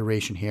age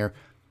consideration here,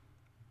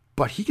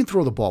 but he can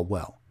throw the ball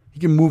well. He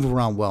can move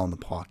around well in the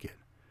pocket.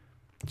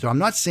 So I'm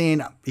not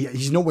saying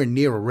he's nowhere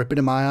near a Rippin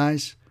in my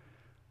eyes,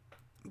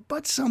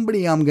 but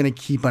somebody I'm going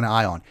to keep an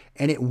eye on.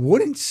 And it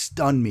wouldn't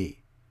stun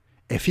me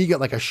if he got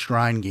like a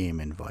Shrine Game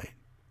invite.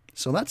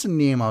 So that's a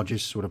name I'll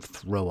just sort of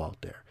throw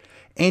out there.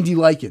 Andy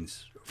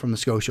Likens from the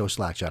Scho Show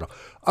Slack Shadow.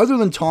 Other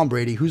than Tom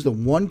Brady, who's the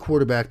one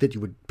quarterback that you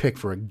would pick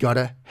for a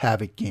gotta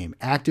have it game,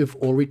 active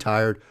or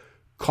retired,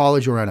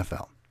 college or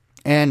NFL?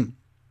 And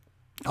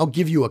I'll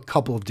give you a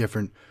couple of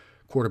different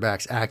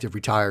quarterbacks, active,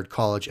 retired,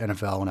 college,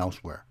 NFL, and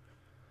elsewhere.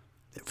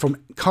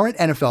 From current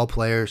NFL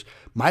players,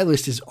 my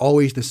list is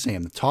always the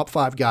same. The top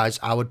 5 guys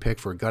I would pick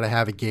for a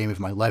gotta-have-it game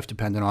if my life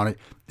depended on it.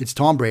 It's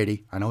Tom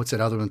Brady. I know it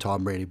said other than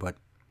Tom Brady, but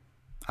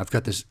I've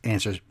got this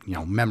answer,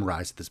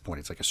 memorized at this point.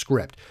 It's like a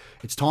script.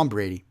 It's Tom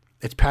Brady.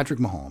 It's Patrick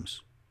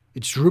Mahomes.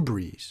 It's Drew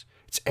Brees.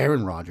 It's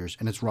Aaron Rodgers,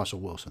 and it's Russell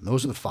Wilson.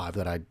 Those are the 5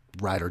 that I'd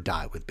ride or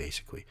die with,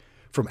 basically,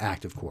 from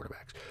active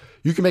quarterbacks.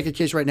 You can make a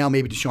case right now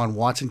maybe Deshaun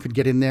Watson could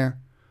get in there.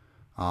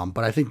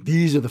 But I think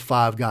these are the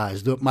 5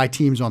 guys, my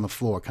team's on the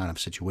floor kind of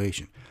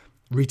situation.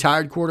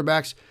 Retired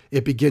quarterbacks,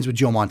 it begins with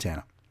Joe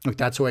Montana. Look,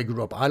 that's who I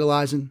grew up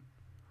idolizing.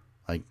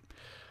 Like,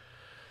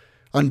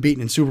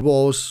 unbeaten in Super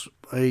Bowls,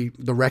 the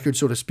record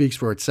sort of speaks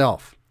for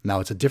itself. Now,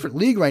 it's a different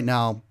league right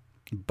now,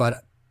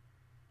 but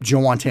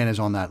Joe Montana is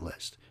on that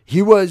list.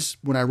 He was,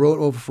 when I wrote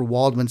over for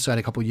Waldman's site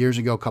a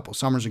couple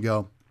summers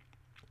ago,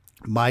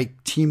 my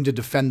team to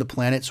defend the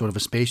planet, sort of a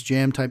Space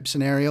Jam type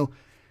scenario,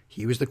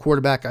 he was the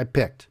quarterback I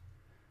picked.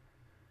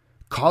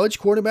 College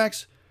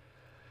quarterbacks,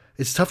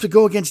 it's tough to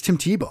go against Tim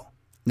Tebow.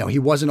 Now, he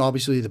wasn't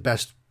obviously the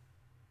best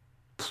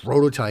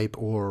prototype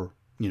or,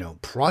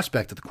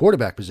 prospect at the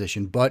quarterback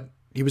position, but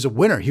he was a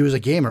winner. He was a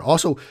gamer.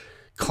 Also,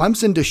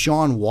 Clemson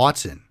Deshaun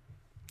Watson.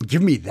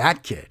 Give me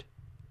that kid.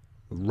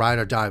 Ride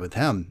or die with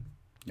him.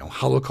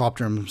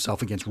 Helicopter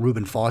himself against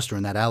Reuben Foster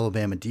in that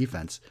Alabama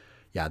defense.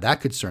 Yeah,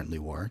 that could certainly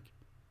work.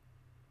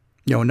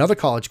 Another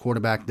college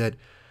quarterback that,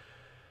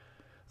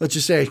 let's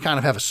just say, I kind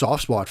of have a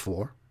soft spot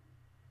for.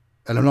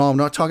 I don't know, I'm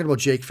not talking about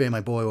Jake Fay,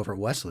 my boy over at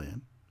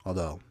Wesleyan,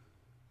 although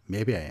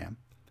maybe I am.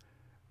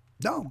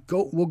 No,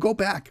 we'll go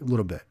back a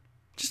little bit,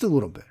 just a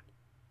little bit.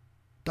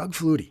 Doug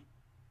Flutie.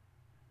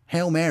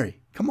 Hail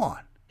Mary. Come on,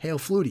 Hail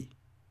Flutie.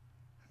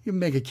 You can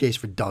make a case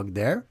for Doug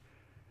there.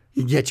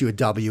 You can get you a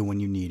W when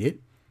you need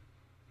it.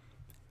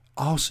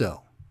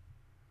 Also,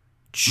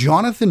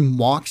 Jonathan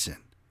Moxon.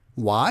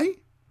 Why?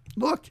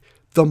 Look,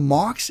 the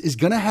Mox is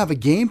going to have a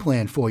game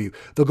plan for you.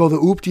 They'll go the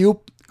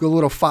oop-de-oop, go a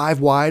little 5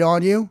 wide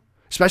on you.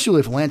 Especially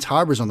if Lance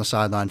Harbor's on the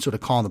sideline sort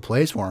of calling the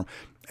plays for him.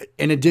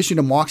 In addition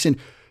to Moxon,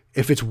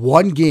 if it's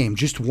one game,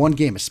 just one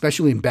game,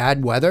 especially in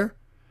bad weather,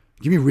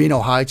 give me Reno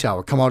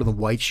Hightower. Come out of the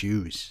white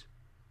shoes.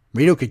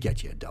 Reno could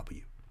get you a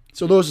W.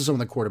 So those are some of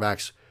the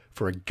quarterbacks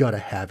for a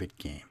gotta-have-it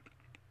game.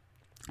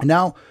 And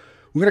now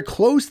we're going to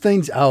close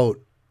things out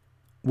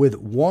with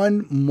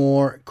one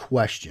more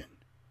question.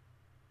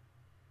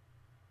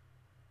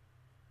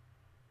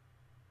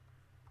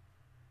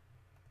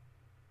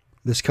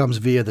 This comes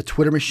via the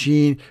Twitter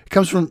machine. It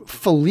comes from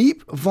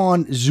Philippe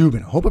von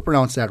Zuben. I hope I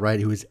pronounced that right.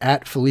 Who is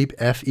at Philippe,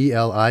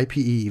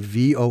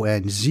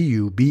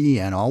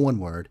 FELIPEVONZUBEN, all one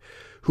word,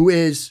 who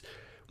is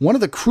one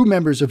of the crew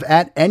members of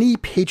at Any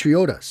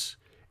Patriotas,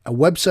 a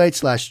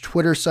website /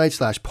 Twitter site /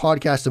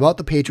 podcast about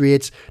the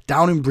Patriots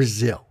down in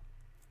Brazil.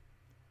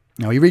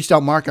 Now, he reached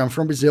out, Mark, I'm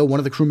from Brazil,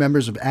 one of the crew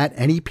members of at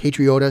Any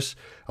Patriotas,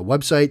 a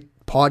website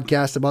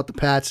podcast about the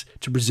Pats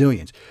to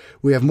Brazilians.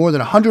 We have more than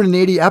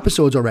 180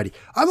 episodes already.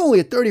 I'm only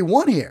at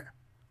 31 here.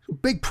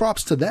 Big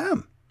props to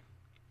them.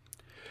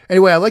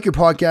 Anyway, I like your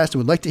podcast and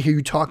would like to hear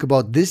you talk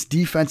about this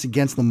defense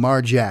against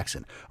Lamar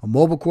Jackson. A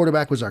mobile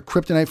quarterback was our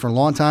kryptonite for a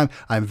long time.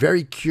 I'm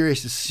very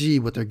curious to see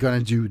what they're going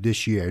to do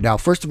this year. Now,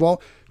 first of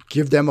all,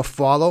 give them a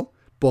follow,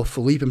 both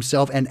Philippe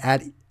himself and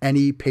at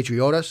Any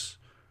Patriotas.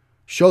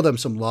 Show them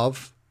some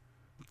love.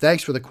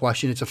 Thanks for the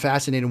question. It's a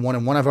fascinating one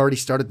and one I've already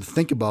started to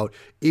think about,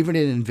 even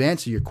in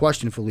advance of your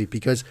question, Philippe,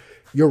 because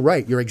you're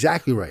right. You're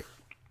exactly right.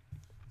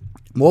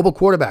 Mobile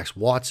quarterbacks,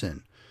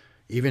 Watson,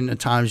 even at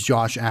times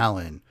Josh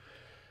Allen,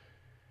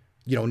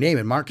 name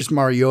it, Marcus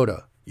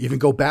Mariota, even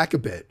go back a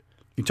bit.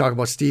 You talk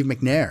about Steve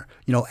McNair.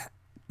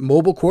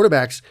 Mobile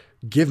quarterbacks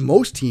give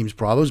most teams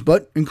problems,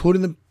 but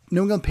including the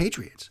New England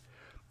Patriots.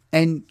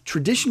 And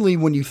traditionally,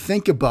 when you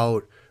think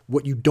about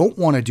what you don't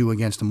want to do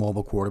against a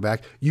mobile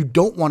quarterback, you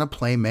don't want to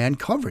play man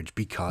coverage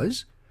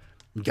because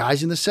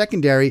guys in the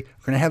secondary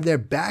are going to have their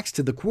backs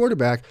to the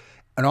quarterback,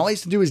 and all he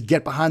has to do is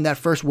get behind that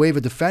first wave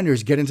of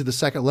defenders, get into the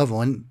second level,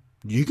 and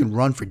you can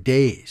run for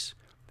days.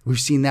 We've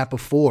seen that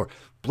before.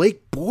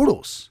 Blake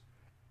Bortles,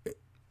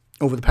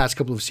 over the past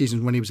couple of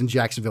seasons when he was in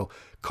Jacksonville,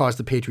 caused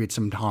the Patriots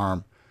some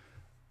harm,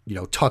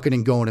 tucking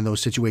and going in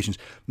those situations.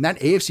 In that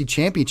AFC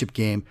Championship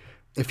game,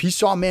 if he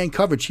saw man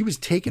coverage, he was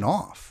taken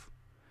off.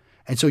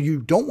 And so you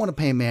don't want to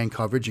play man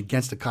coverage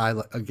against a guy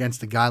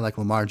like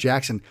Lamar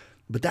Jackson,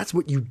 but that's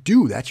what you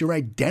do. That's your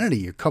identity.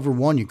 Your cover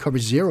one, your cover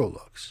zero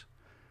looks.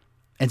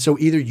 And so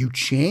either you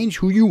change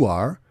who you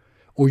are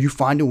or you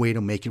find a way to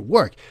make it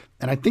work.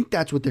 And I think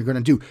that's what they're going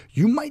to do.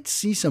 You might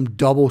see some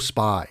double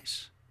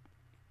spies.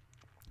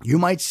 You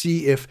might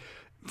see if,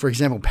 for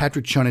example,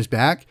 Patrick Chung is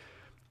back.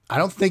 I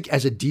don't think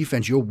as a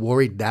defense you're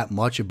worried that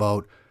much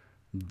about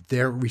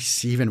their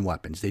receiving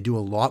weapons. They do a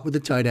lot with the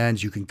tight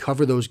ends. You can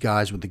cover those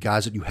guys with the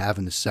guys that you have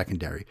in the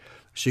secondary.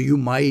 So you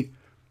might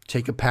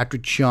take a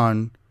Patrick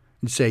Chung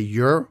and say,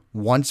 you're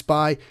one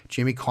spy,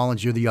 Jamie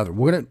Collins, you're the other.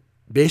 We're going to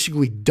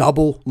basically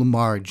double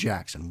Lamar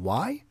Jackson.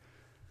 Why?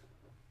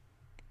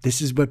 This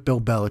is what Bill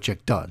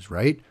Belichick does,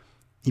 right?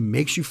 He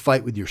makes you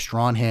fight with your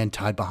strong hand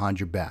tied behind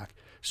your back.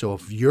 So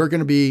if you're going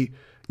to be,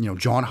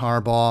 John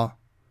Harbaugh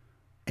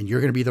and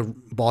you're going to be the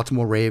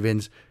Baltimore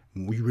Ravens,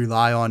 we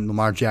rely on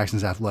Lamar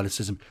Jackson's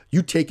athleticism.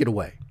 You take it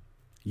away.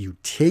 You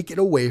take it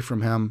away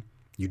from him.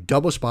 You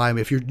double spy him.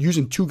 If you're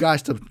using two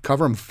guys to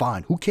cover him,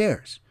 fine. Who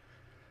cares?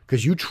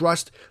 Because you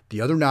trust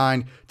the other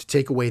 9 to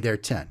take away their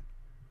 10.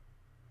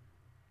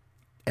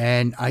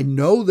 And I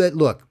know that,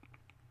 look,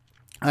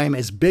 I am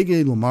as big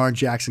a Lamar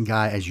Jackson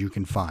guy as you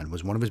can find.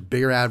 Was one of his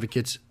bigger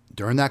advocates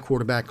during that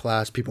quarterback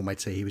class. People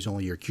might say he was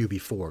only your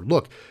QB4.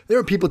 Look, there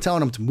are people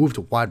telling him to move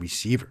to wide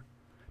receiver.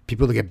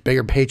 People that get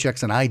bigger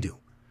paychecks than I do.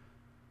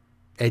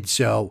 And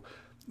so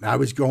I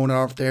was going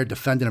out there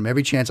defending him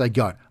every chance I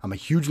got. I'm a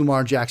huge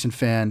Lamar Jackson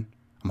fan.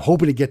 I'm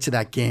hoping to get to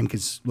that game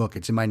because, look,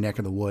 it's in my neck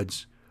of the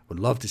woods. Would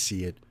love to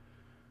see it.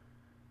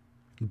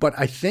 But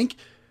I think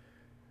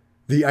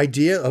the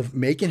idea of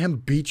making him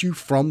beat you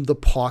from the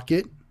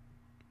pocket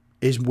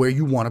is where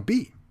you want to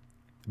be.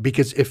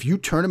 Because if you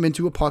turn him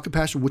into a pocket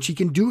passer, which he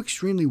can do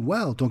extremely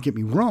well, don't get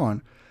me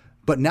wrong,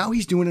 but now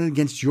he's doing it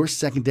against your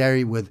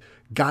secondary with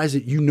guys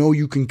that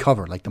you can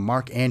cover, like the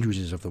Mark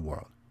Andrewses of the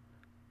world.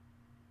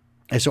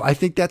 And so I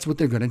think that's what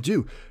they're going to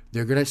do.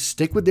 They're going to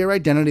stick with their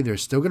identity. They're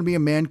still going to be a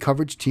man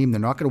coverage team. They're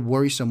not going to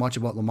worry so much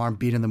about Lamar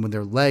beating them with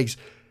their legs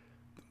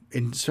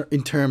in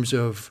terms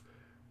of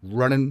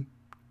running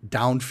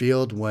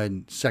downfield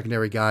when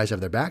secondary guys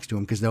have their backs to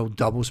him because they'll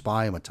double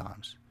spy him at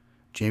times.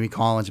 Jamie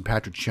Collins and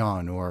Patrick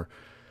Chung, or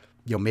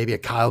maybe a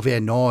Kyle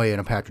Van Noy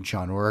and a Patrick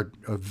Chung, or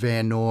a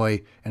Van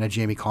Noy and a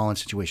Jamie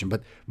Collins situation.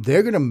 But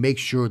they're going to make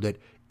sure that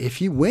if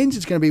he wins,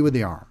 it's going to be with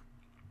the arm.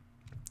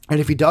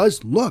 And if he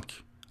does, look,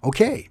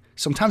 okay.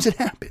 Sometimes it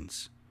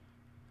happens,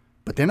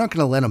 but they're not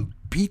going to let them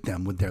beat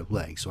them with their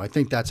legs. So I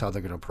think that's how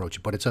they're going to approach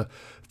it. But it's a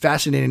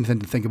fascinating thing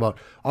to think about.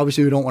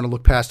 Obviously, we don't want to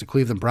look past the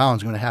Cleveland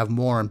Browns. We're going to have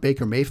more on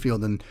Baker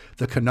Mayfield and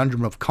the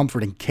conundrum of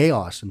comfort and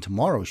chaos in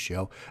tomorrow's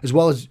show, as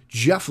well as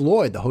Jeff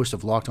Lloyd, the host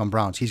of Locked on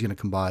Browns. He's going to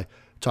come by,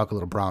 talk a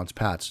little Browns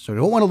Pats. So we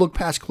don't want to look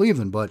past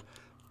Cleveland, but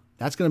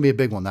that's going to be a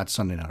big one. That's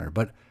Sunday night.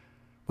 But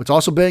what's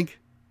also big?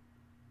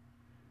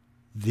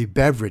 The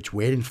beverage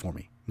waiting for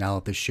me now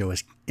that this show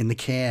is in the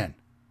can.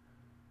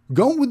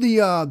 Going with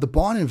the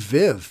Bon and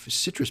Viv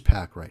citrus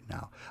pack right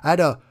now. I had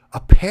a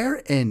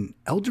pear and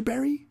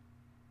elderberry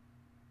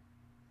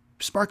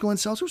sparkling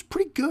seltzer. It was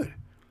pretty good.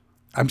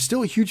 I'm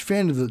still a huge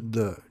fan of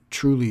the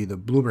truly the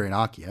blueberry and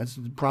Aki. That's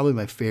probably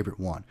my favorite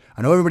one.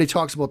 I know everybody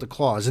talks about the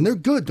claws, and they're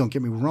good, don't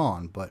get me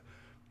wrong, but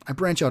I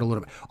branch out a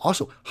little bit.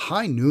 Also,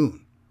 High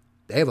Noon,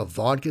 they have a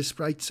vodka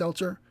Sprite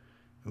seltzer.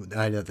 They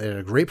had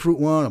a grapefruit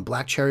one, a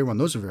black cherry one.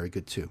 Those are very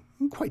good too.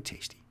 Quite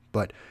tasty.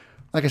 But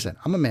like I said,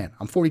 I'm a man.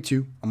 I'm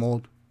 42. I'm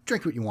old.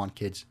 Drink what you want,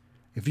 kids.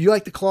 If you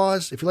like the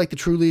claws, if you like the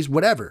Trulies,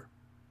 whatever.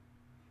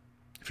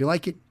 If you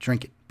like it,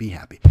 drink it. Be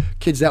happy.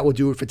 Kids, that will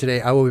do it for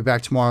today. I will be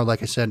back tomorrow.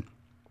 Like I said,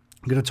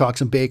 I'm going to talk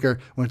some Baker.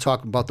 I'm going to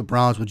talk about the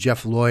Browns with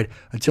Jeff Lloyd.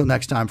 Until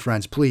next time,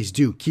 friends, please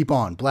do keep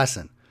on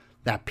blessing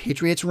that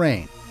Patriots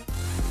reign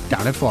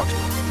down in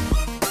Foxborough.